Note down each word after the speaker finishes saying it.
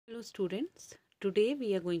Hello students, today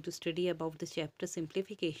we are going to study about the chapter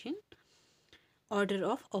Simplification, Order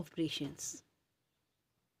of Operations.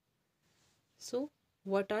 So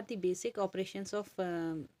what are the basic operations of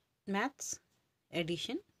maths?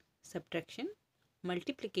 Addition, subtraction,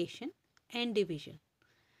 multiplication and division.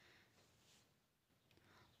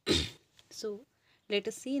 So let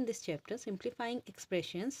us see in this chapter simplifying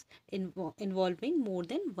expressions involving more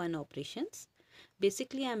than one operations.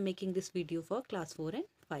 Basically I am making this video for class 4 and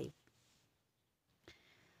 5.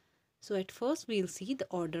 So at first we will see the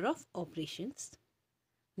order of operations.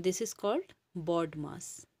 This is called board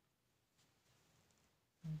mass.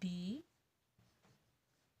 B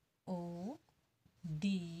O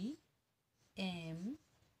D M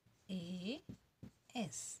A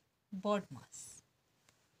S, board mass.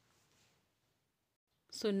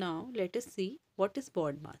 So now let us see what is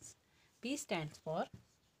board mass. B stands for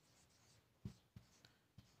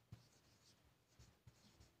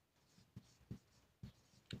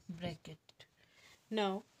bracket.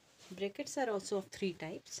 Now brackets are also of three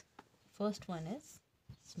types. First one is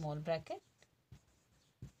small bracket.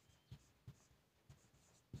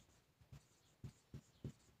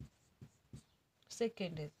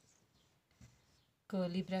 Second is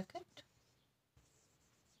curly bracket.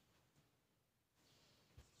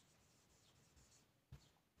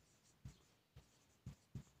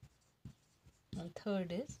 And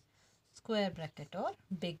third is square bracket or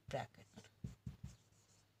big bracket.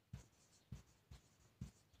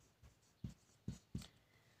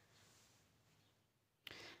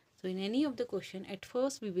 So in any of the question, at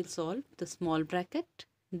first we will solve the small bracket,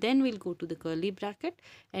 then we'll go to the curly bracket,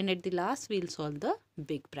 and at the last we'll solve the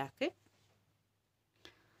big bracket.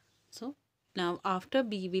 So now after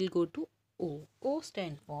B we'll go to O. O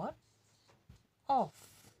stands for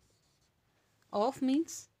off. Off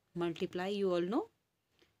means multiply, you all know.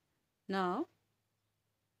 Now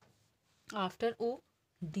after O,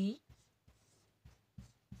 D,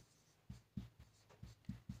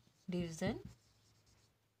 division,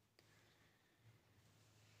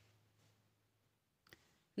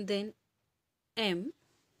 then M,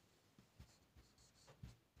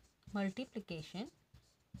 multiplication,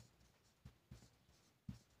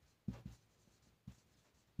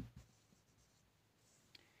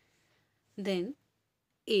 then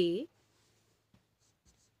A,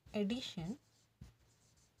 addition,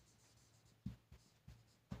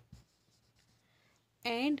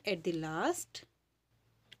 and at the last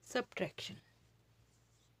subtraction.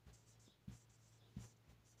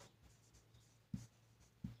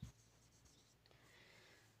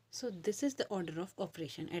 So this is the order of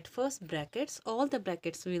operation. At first brackets, all the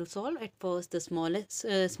brackets we will solve. At first the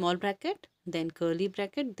small bracket, then curly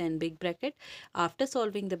bracket, then big bracket. After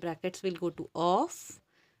solving the brackets, we'll go to off,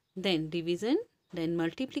 then division, then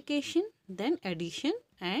multiplication, then addition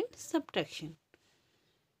and subtraction.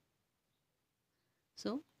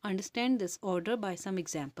 So understand this order by some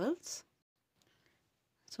examples.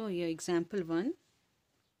 So here example 1,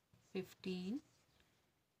 15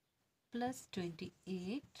 plus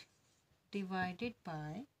 28 divided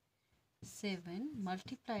by 7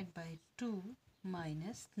 multiplied by 2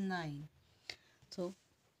 minus 9. So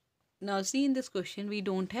now see in this question we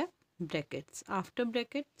don't have brackets. After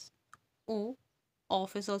brackets O,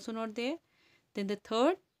 off is also not there. Then the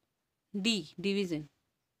third D, division.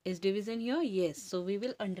 Is division here? Yes. So we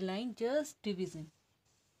will underline just division.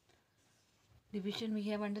 Division we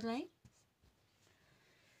have underlined.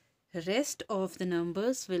 Rest of the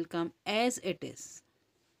numbers will come as it is.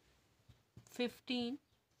 15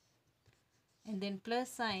 and then plus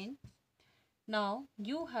sign. Now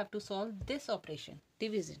you have to solve this operation,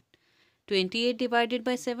 division. 28 divided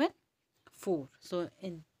by 7, 4. So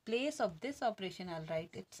in place of this operation I'll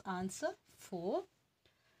write its answer 4.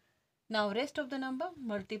 Now rest of the number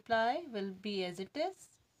multiply will be as it is,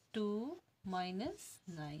 2 minus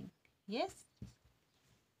 9. Yes.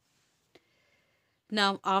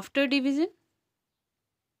 Now after division,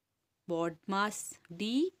 board mass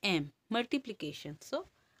DM, multiplication. So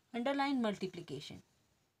underline multiplication,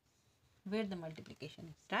 where the multiplication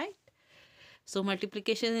is, right? So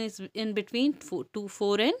multiplication is in between 4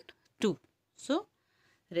 and 2. So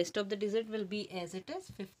rest of the digit will be as it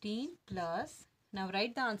is, 15 plus. Now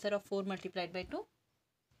write the answer of 4 multiplied by 2.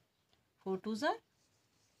 4 2s are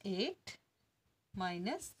 8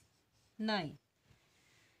 minus 9.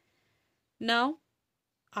 Now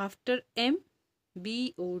after M,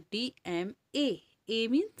 B O D M A. A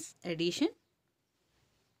means addition.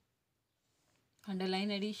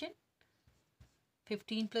 Underline addition.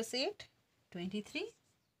 15 plus 8, 23.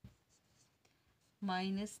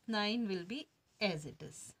 Minus 9 will be as it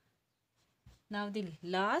is. Now the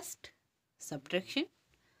last subtraction.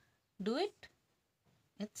 do it.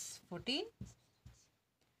 It's 14.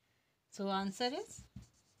 So answer is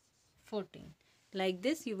 14. Like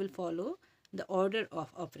this you will follow the order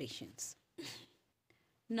of operations.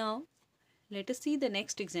 Now let us see the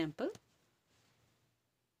next example.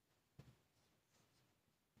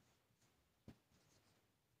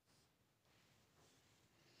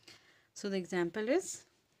 So the example is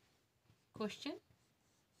question,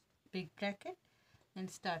 big bracket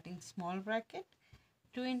and starting small bracket,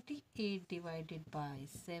 28 divided by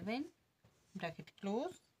 7 bracket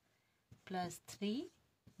close plus 3,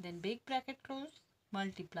 then big bracket close,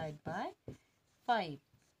 multiplied by 5.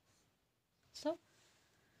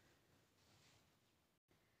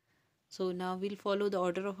 So now we'll follow the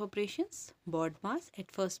order of operations. Board mass,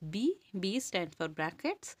 at first B stands for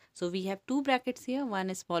brackets. So we have two brackets here. One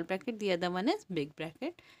is small bracket, the other one is big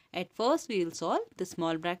bracket. At first we will solve the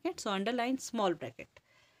small bracket. So underline small bracket.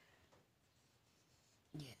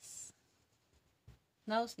 Yes.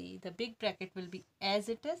 Now see, the big bracket will be as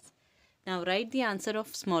it is. Now write the answer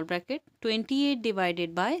of small bracket. 28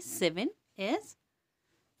 divided by 7 is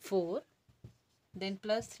 4. Then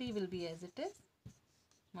plus 3 will be as it is,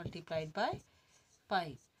 multiplied by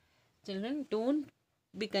 5. Children, don't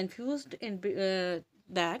be confused in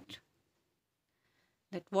that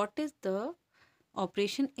what is the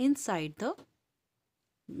operation inside the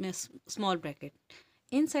small bracket.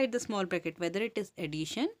 Inside the small bracket, whether it is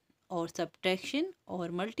addition or subtraction or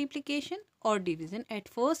multiplication or division, at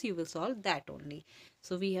first you will solve that only.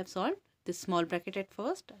 So we have solved this small bracket at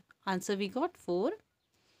first. Answer we got 4.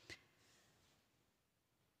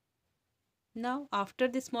 Now after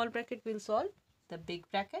the small bracket we'll solve the big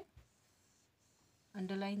bracket.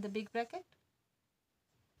 Underline the big bracket.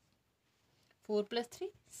 4 plus 3,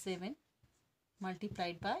 7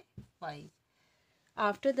 multiplied by 5.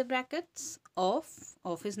 After the brackets, off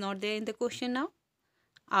is not there in the question now.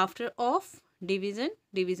 After off, division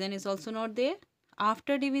is also not there.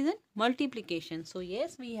 After division, multiplication. So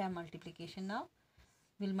yes, we have multiplication now.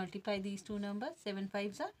 We'll multiply these two numbers. 7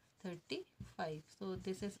 5s are 35. So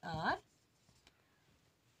this is our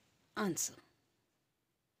answer.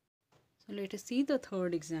 So let us see the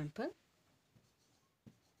third example.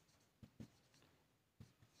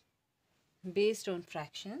 Based on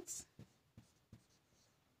fractions.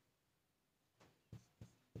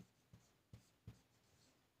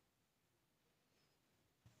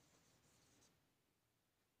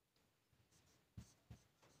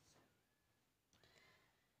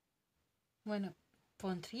 One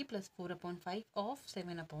upon 3 plus 4 upon 5 of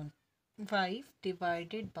 7 upon 5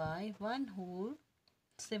 divided by 1 whole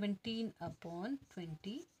 17 upon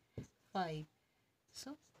 25.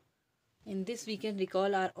 So in this we can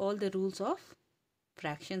recall all the rules of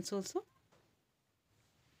fractions also.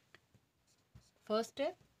 First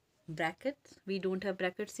step, brackets. We don't have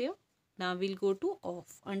brackets here. Now we'll go to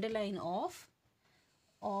off. Underline off.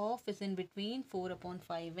 Off is in between 4 upon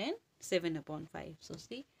 5 and 7 upon 5. So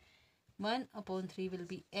see, 1 upon 3 will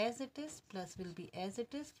be as it is, plus will be as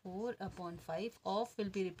it is, 4 upon 5. Off will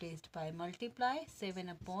be replaced by multiply, 7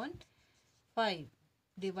 upon 5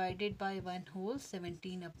 divided by 1 whole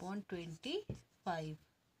 17 upon 25.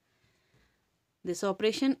 This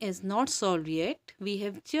operation is not solved yet. We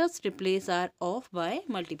have just replaced our off by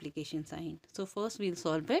multiplication sign. So first we'll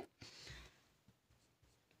solve it.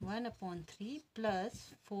 1 upon 3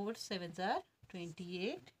 plus 4 7s are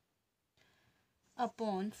 28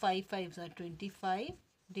 upon 5 5s are 25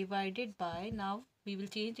 divided by, now we will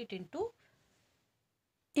change it into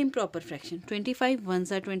improper fraction. 25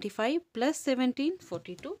 1s are 25 plus 17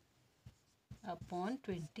 42 upon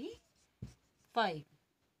 25.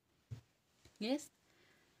 Yes.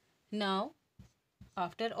 Now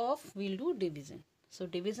after off we'll do division. So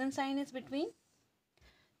division sign is between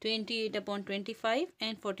 28 upon 25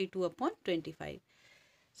 and 42 upon 25.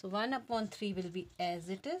 So 1 upon 3 will be as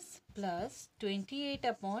it is, plus 28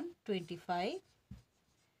 upon 25.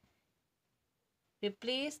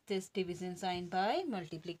 Replace this division sign by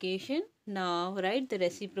multiplication. Now write the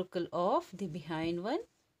reciprocal of the behind one.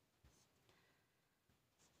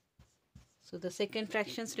 So the second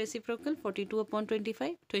fraction's reciprocal, 42 upon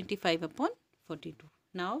 25, 25 upon 42.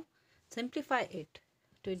 Now simplify it.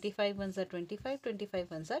 25 ones are 25,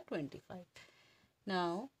 25 ones are 25.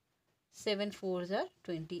 Now 7 4s are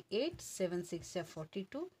 28, 7 6s are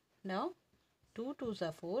 42. Now 2 2s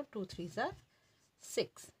are 4, 2 3s are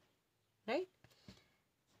 6. Right?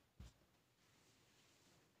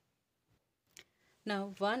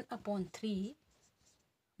 Now 1 upon 3,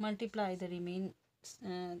 multiply the remaining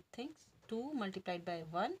things. 2 multiplied by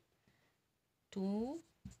 1, 2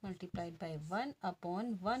 multiplied by 1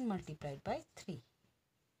 upon 1 multiplied by 3.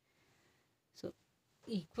 So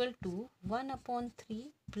equal to 1 upon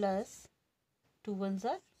 3 plus 2 ones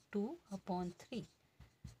are 2 upon 3.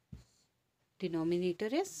 Denominator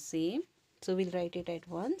is same, so we'll write it at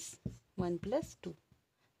once. 1 plus 2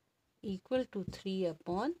 equal to 3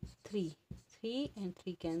 upon 3. 3 and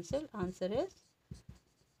 3 cancel. Answer is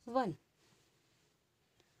 1.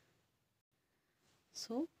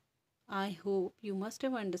 So I hope you must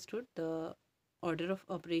have understood the order of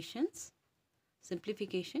operations,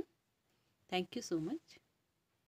 simplification. Thank you so much.